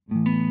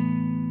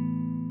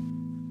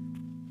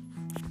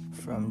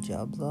From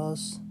job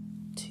loss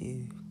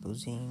to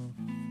losing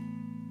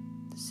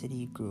the city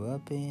you grew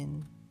up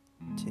in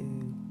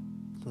to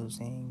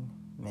losing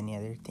many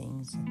other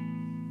things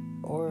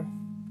or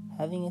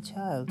having a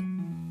child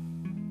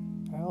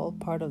are all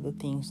part of the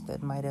things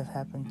that might have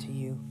happened to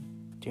you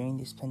during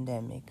this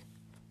pandemic.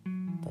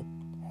 But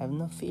have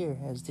no fear,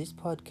 as this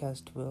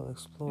podcast will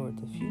explore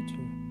the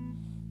future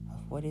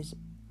of what is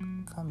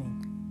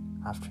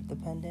coming after the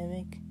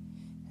pandemic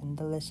and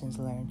the lessons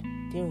learned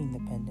during the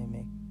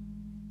pandemic,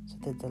 so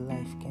that the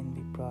life can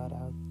be brought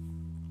out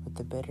with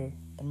a better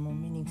and more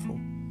meaningful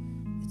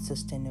and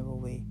sustainable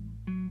way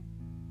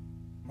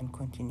and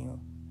continue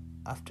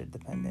after the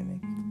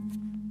pandemic.